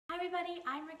everybody,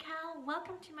 I'm Raquel.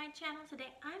 Welcome to my channel. Today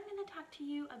I'm going to talk to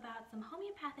you about some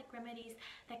homeopathic remedies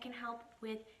that can help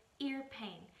with ear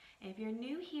pain. If you're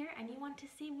new here and you want to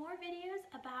see more videos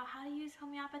about how to use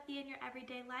homeopathy in your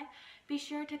everyday life, be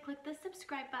sure to click the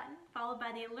subscribe button followed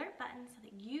by the alert button so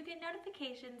that you get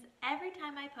notifications every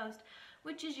time I post,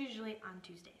 which is usually on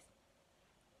Tuesdays.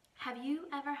 Have you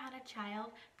ever had a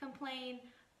child complain,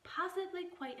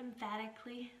 possibly quite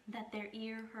emphatically, that their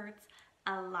ear hurts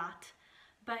a lot,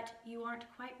 but you aren't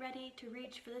quite ready to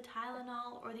reach for the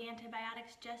Tylenol or the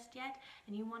antibiotics just yet,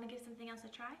 and you want to give something else a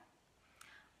try?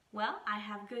 Well, I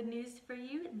have good news for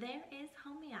you. There is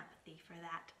homeopathy for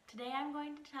that. Today I'm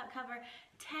going to cover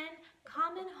 10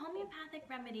 common homeopathic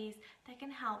remedies that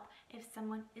can help if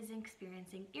someone is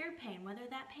experiencing ear pain, whether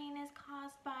that pain is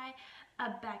caused by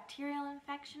a bacterial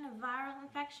infection, a viral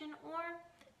infection, or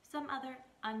some other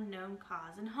unknown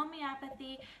cause. In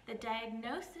homeopathy, the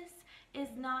diagnosis is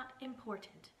not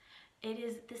important. It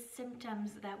is the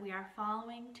symptoms that we are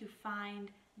following to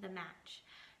find the match.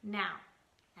 Now,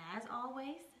 as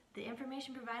always, the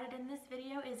information provided in this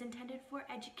video is intended for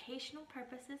educational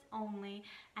purposes only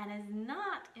and is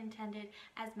not intended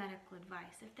as medical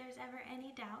advice. If there's ever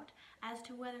any doubt as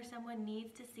to whether someone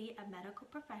needs to see a medical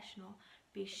professional,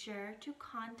 be sure to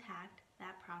contact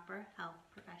that proper health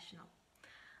professional.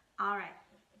 All right.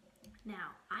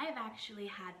 Now, I've actually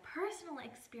had personal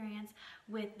experience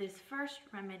with this first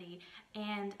remedy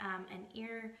and an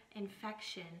ear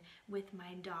infection with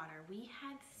my daughter. We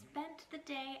had spent the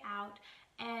day out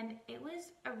and it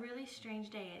was a really strange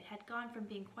day. It had gone from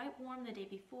being quite warm the day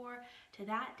before to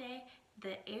that day.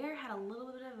 The air had a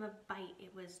little bit of a bite.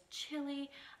 It was chilly.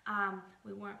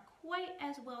 We weren't quite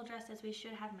as well dressed as we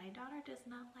should have. My daughter does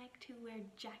not like to wear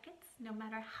jackets, no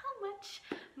matter how much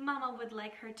Mama would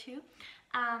like her to.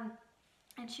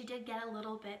 And she did get a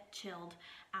little bit chilled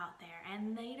out there.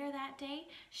 And later that day,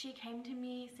 she came to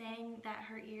me saying that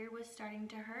her ear was starting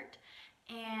to hurt.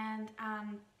 And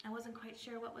I wasn't quite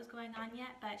sure what was going on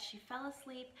yet, but she fell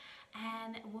asleep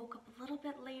and woke up a little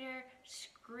bit later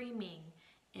screaming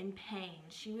in pain.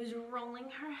 She was rolling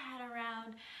her head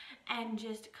around and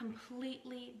just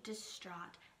completely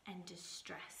distraught and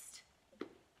distressed.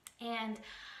 And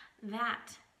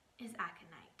that is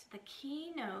aconite. The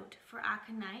key note for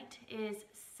aconite is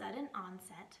sudden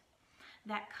onset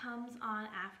that comes on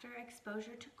after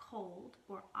exposure to cold,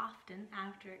 or often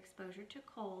after exposure to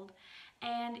cold,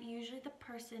 and usually the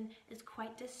person is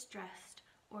quite distressed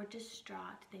or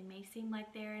distraught. They may seem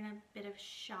like they're in a bit of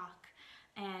shock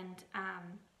and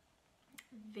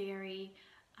very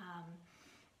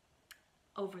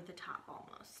over the top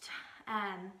almost.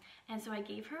 And so I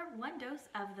gave her one dose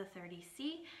of the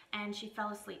 30C and she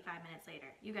fell asleep 5 minutes later.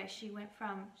 You guys, she went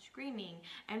from screaming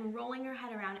and rolling her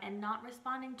head around and not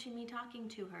responding to me talking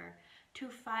to her to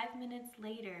 5 minutes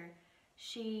later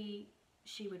she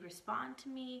would respond to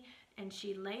me and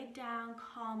she laid down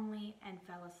calmly and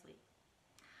fell asleep.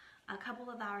 A couple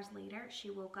of hours later, she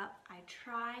woke up. I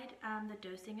tried the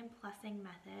dosing and plussing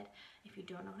method. If you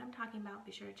don't know what I'm talking about,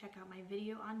 be sure to check out my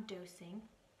video on dosing.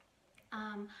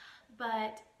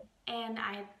 And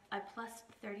I plussed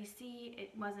 30C,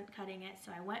 it wasn't cutting it,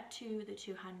 so I went to the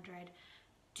 200.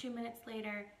 2 minutes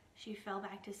later, she fell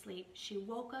back to sleep. She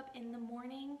woke up in the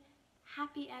morning,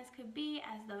 happy as could be,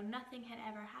 as though nothing had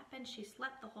ever happened. She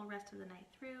slept the whole rest of the night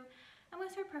through and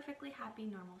was her perfectly happy,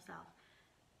 normal self.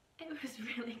 It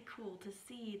was really cool to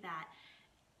see that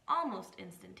almost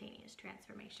instantaneous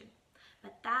transformation.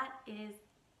 But that is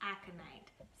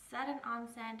aconite. Sudden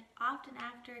onset, often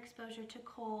after exposure to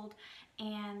cold,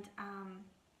 and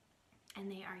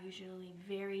they are usually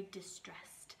very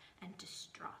distressed and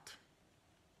distraught.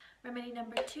 Remedy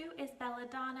number 2 is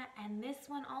belladonna, and this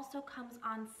one also comes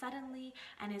on suddenly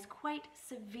and is quite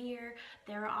severe.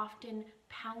 There are often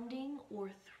pounding or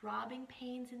throbbing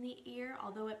pains in the ear,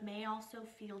 although it may also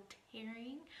feel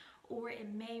tearing, or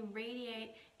it may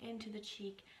radiate into the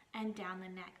cheek and down the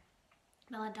neck.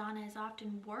 Belladonna is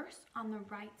often worse on the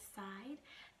right side.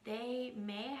 They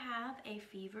may have a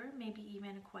fever, maybe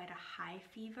even quite a high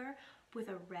fever, with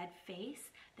a red face.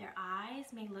 Their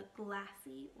eyes may look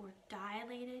glassy or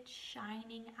dilated.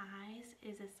 Shining eyes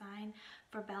is a sign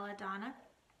for belladonna.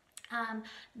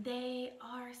 They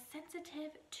are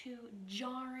sensitive to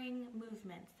jarring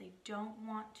movements. They don't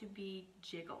want to be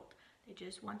jiggled. They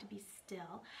just want to be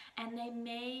still. And they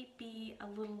may be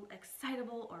a little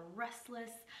excitable or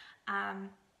restless,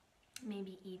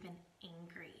 maybe even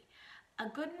angry. A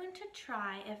good one to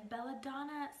try if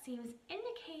belladonna seems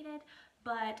indicated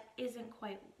but isn't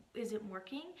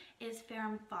working is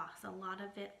ferrum phos. A lot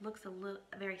of it looks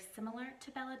very similar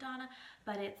to belladonna,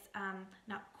 but it's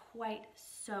not quite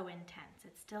so intense.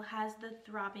 It still has the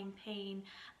throbbing pain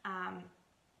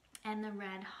and the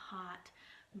red hot,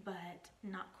 but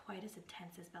not quite as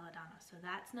intense as belladonna. So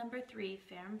that's number 3,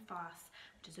 ferrum phos,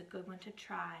 which is a good one to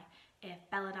try if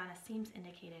belladonna seems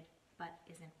indicated but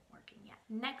isn't working yet.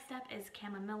 Next up is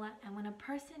chamomilla, and when a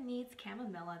person needs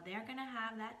chamomilla, they're gonna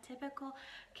have that typical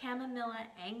chamomilla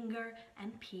anger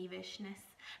and peevishness.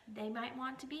 They might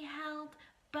want to be held,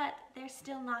 but they're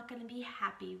still not going to be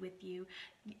happy with you,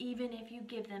 even if you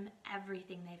give them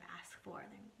everything they've asked for.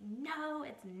 No,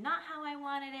 it's not how I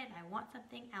wanted it. I want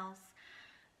something else.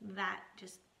 That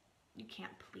just, you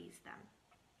can't please them.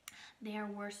 They are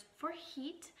worse for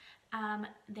heat.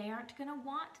 They aren't going to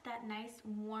want that nice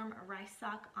warm rice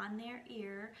sock on their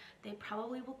ear. They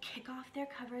probably will kick off their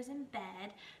covers in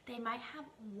bed. They might have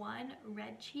one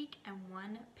red cheek and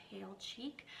one pale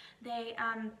cheek.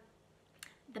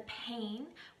 The pain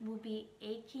will be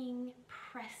aching,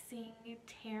 pressing,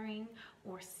 tearing,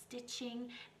 or stitching,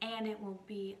 and it will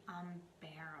be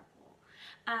unbearable.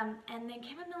 And then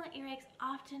chamomilla earaches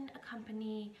often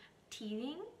accompany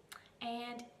teething,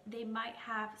 and they might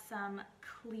have some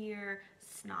clear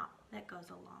snot that goes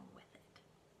along with it.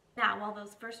 Now, while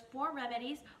those first 4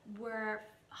 remedies were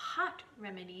hot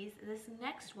remedies, this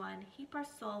next one,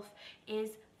 Hipersulf,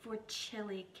 is for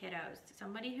chilly kiddos.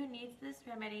 Somebody who needs this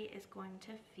remedy is going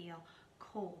to feel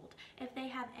cold. If they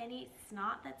have any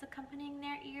snot that's accompanying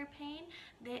their ear pain,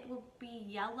 it will be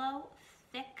yellow,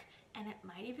 thick, and it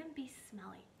might even be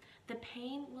smelly. The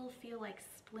pain will feel like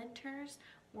splinters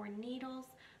or needles.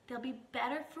 They'll be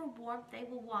better for warmth. They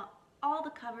will want all the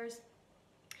covers,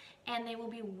 and they will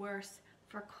be worse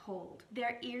for cold.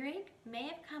 Their earache may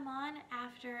have come on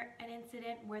after an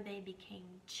incident where they became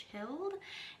chilled,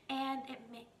 and it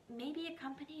may be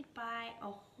accompanied by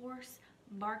a hoarse,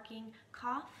 barking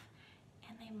cough,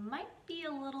 and they might be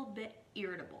a little bit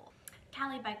irritable.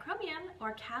 Calibicromium,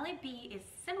 or Cali B, is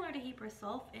similar to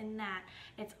Hipersulf in that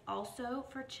it's also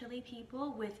for chilly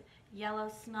people with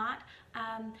yellow snot,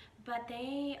 but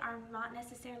they are not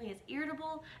necessarily as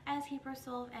irritable as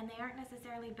Hipersulf, and they aren't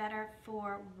necessarily better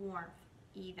for warmth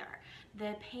either.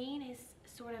 The pain is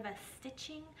sort of a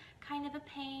stitching kind of a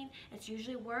pain. It's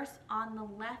usually worse on the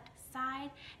left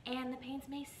side, and the pains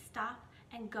may stop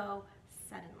and go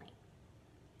suddenly.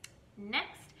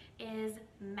 Next is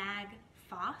mag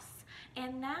phos,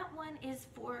 and that one is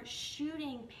for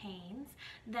shooting pains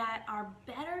that are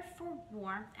better for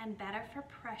warmth and better for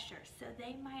pressure. So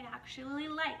they might actually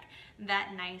like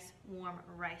that nice warm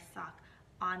rice sock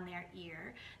on their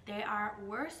ear. They are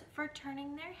worse for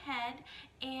turning their head,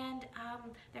 and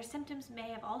their symptoms may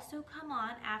have also come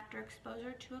on after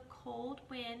exposure to a cold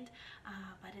wind,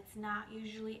 but it's not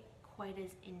usually quite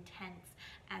as intense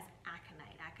as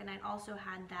aconite. Aconite also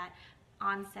had that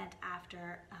onset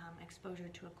after exposure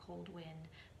to a cold wind,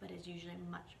 but is usually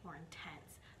much more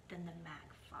intense than the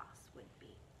mag phos would be.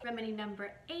 Remedy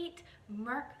number 8,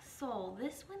 Merc Sol.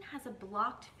 This one has a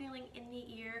blocked feeling in the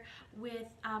ear with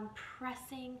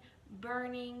pressing,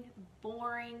 burning,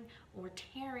 boring, or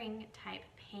tearing type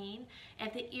pain.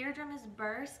 If the eardrum is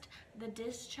burst, the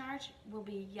discharge will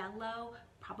be yellow,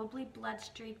 probably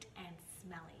blood-streaked, and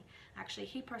smelly. Actually,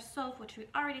 Hipersulf, which we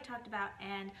already talked about,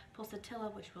 and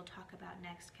Pulsatilla, which we'll talk about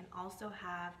next, can also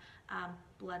have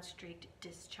blood-streaked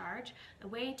discharge. The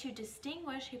way to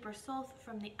distinguish Hipersulf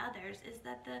from the others is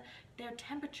that their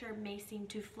temperature may seem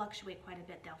to fluctuate quite a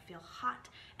bit. They'll feel hot,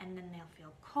 and then they'll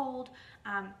feel cold.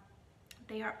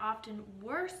 They are often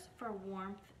worse for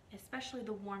warmth, especially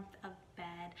the warmth of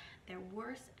bed. They're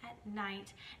worse at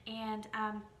night, and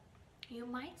you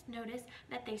might notice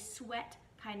that they sweat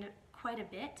quite a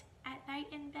bit at night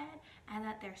in bed, and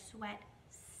that their sweat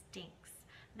stinks.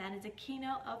 That is a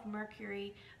keynote of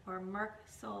mercury, or Merc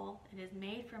Sol. It is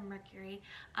made from mercury,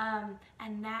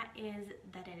 and that is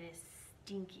that it is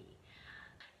stinky.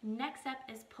 Next up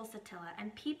is Pulsatilla,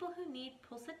 and people who need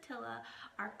Pulsatilla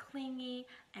are clingy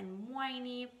and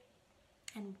whiny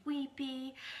and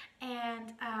weepy,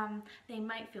 and they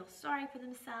might feel sorry for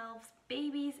themselves.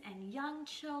 Babies and young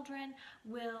children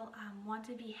will want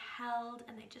to be held,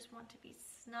 and they just want to be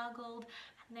snuggled,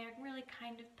 and they're really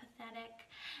kind of pathetic.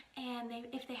 And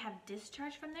if they have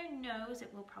discharge from their nose,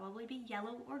 it will probably be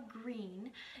yellow or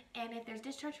green, and if there's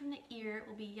discharge from the ear, it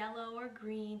will be yellow or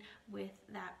green with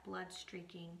that blood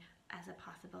streaking as a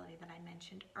possibility that I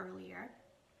mentioned earlier.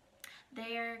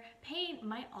 Their pain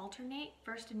might alternate,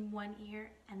 first in one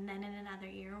ear and then in another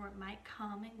ear, or it might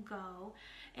come and go.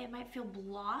 It might feel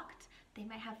blocked. They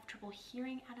might have trouble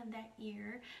hearing out of that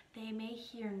ear. They may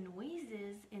hear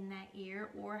noises in that ear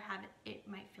or have it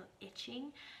might feel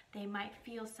itching. They might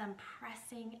feel some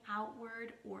pressing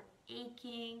outward or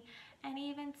aching, and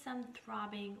even some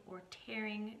throbbing or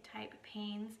tearing type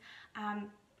pains.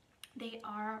 They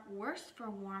are worse for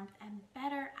warmth and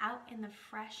better out in the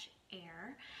fresh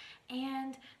air.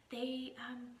 And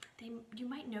you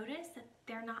might notice that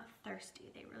they're not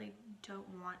thirsty. They really don't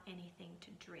want anything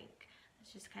to drink.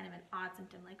 It's just kind of an odd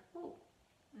symptom, like, oh,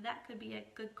 that could be a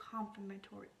good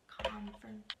confirmatory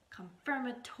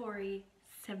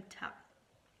symptom.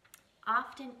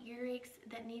 Often earaches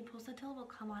that need pulsatilla will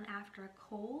come on after a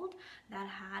cold that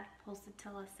had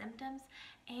pulsatilla symptoms,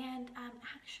 and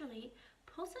actually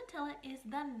pulsatilla is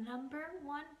the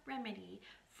 #1 remedy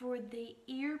for the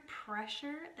ear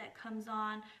pressure that comes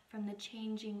on from the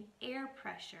changing air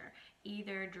pressure,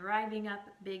 either driving up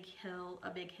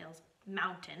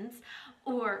mountains,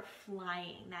 or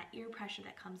flying. That ear pressure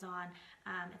that comes on,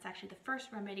 it's actually the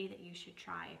first remedy that you should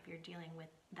try if you're dealing with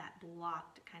that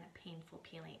blocked, kind of painful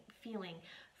feeling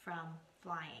from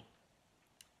flying.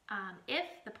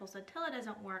 If the pulsatilla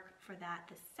doesn't work for that,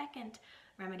 the second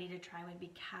remedy to try would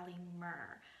be Kali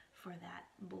myrrh for that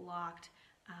blocked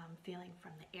feeling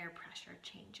from the air pressure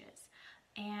changes.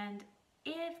 And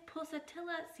if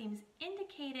pulsatilla seems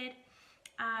indicated,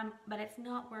 but it's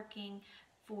not working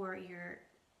for your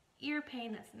ear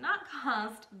pain that's not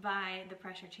caused by the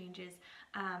pressure changes,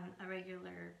 a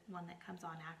regular one that comes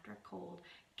on after a cold,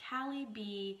 Kali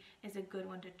B is a good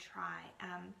one to try.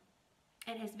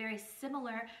 It is very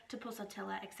similar to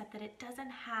pulsatilla, except that it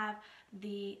doesn't have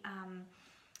the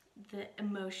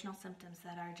emotional symptoms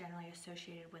that are generally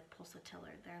associated with pulsatilla.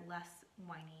 They're less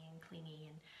whiny and clingy,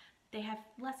 and they have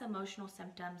less emotional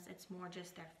symptoms. It's more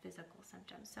just their physical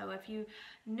symptoms. So if you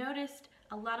noticed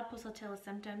a lot of pulsatilla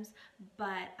symptoms,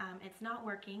 but it's not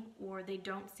working, or they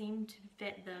don't seem to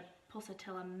fit the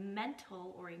pulsatilla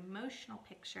mental or emotional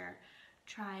picture,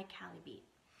 try Kali B.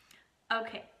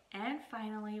 Okay, and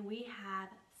finally we have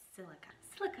silica.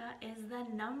 Silica is the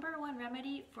 #1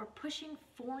 remedy for pushing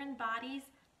foreign bodies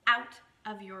out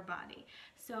of your body.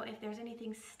 So if there's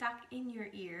anything stuck in your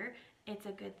ear, it's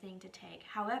a good thing to take.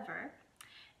 However,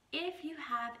 if you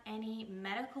have any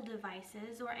medical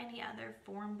devices or any other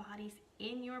foreign bodies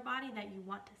in your body that you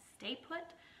want to stay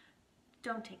put,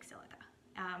 don't take silica,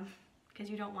 because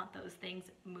you don't want those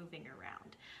things moving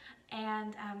around.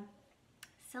 And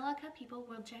silica people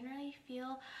will generally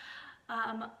feel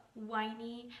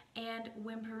whiny and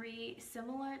whimpery,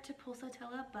 similar to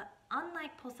pulsatilla, but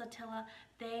unlike pulsatilla,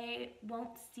 they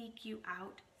won't seek you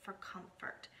out for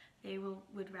comfort. They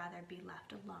would rather be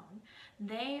left alone.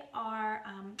 They are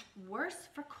worse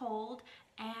for cold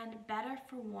and better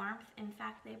for warmth. In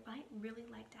fact, they might really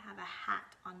like to have a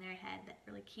hat on their head that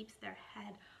really keeps their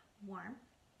head warm.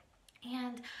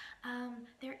 And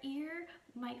their ear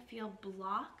might feel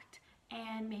blocked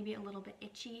and maybe a little bit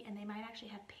itchy, and they might actually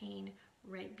have pain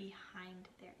right behind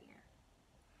their ear.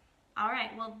 All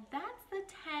right, well, that's the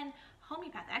 10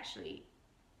 homeopathic, actually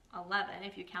 11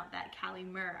 if you count that Kali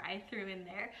myrrh I threw in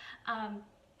there.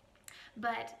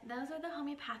 But those are the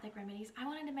homeopathic remedies. I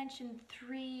wanted to mention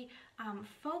 3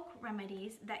 folk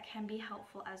remedies that can be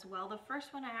helpful as well. The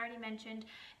first one I already mentioned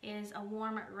is a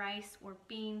warm rice or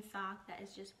bean sock that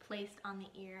is just placed on the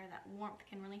ear. That warmth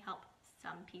can really help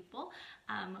some people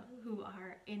who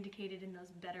are indicated in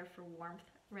those better for warmth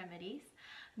remedies.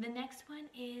 The next one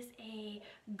is a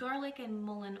garlic and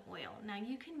mullein oil. Now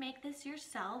you can make this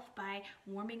yourself by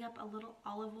warming up a little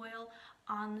olive oil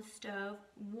on the stove,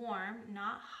 warm,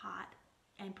 not hot,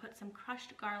 and put some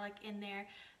crushed garlic in there.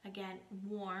 Again,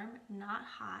 warm, not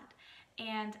hot.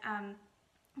 And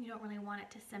you don't really want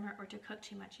it to simmer or to cook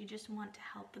too much. You just want to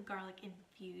help the garlic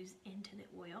infuse into the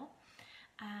oil.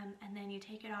 And then you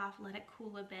take it off, let it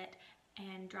cool a bit,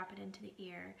 and drop it into the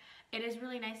ear. It is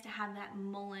really nice to have that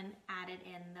mullein added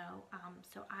in though,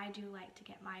 so I do like to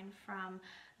get mine from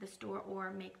the store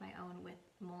or make my own with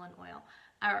mullein oil,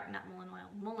 or not mullein oil,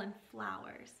 mullein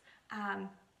flowers.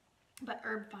 But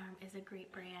Herb Farm is a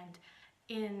great brand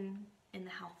in the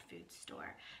health food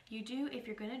store. You do, if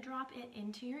you're going to drop it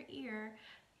into your ear,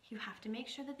 you have to make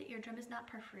sure that the eardrum is not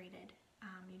perforated.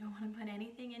 You don't want to put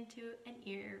anything into an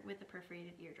ear with a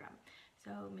perforated eardrum.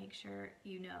 So make sure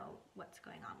you know what's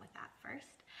going on with that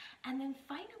first. And then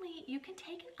finally, you can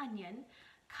take an onion,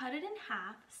 cut it in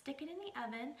half, stick it in the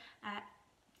oven at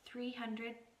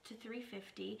 300 to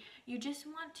 350. You just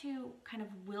want to kind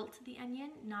of wilt the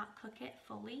onion, not cook it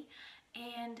fully,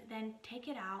 and then take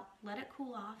it out, let it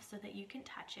cool off so that you can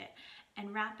touch it,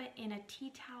 and wrap it in a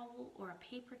tea towel or a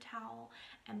paper towel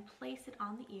and place it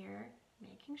on the ear,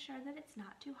 making sure that it's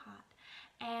not too hot.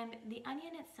 and the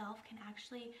onion itself can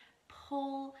actually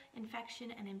pull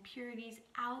infection and impurities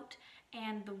out,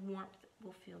 and the warmth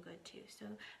will feel good too. So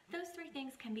those three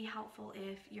things can be helpful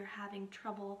if you're having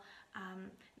trouble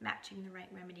matching the right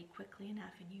remedy quickly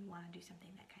enough and you want to do something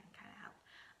that can kind of help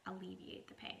alleviate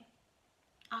the pain.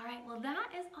 All right, well, that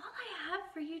is all I have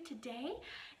for you today.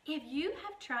 If you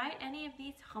have tried any of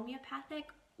these homeopathic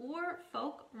or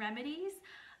folk remedies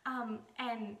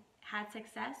and had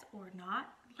success or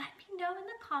not, let me know in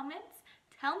the comments.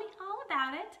 Tell me all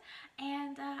about it,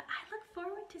 and I look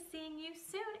forward to seeing you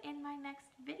soon in my next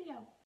video.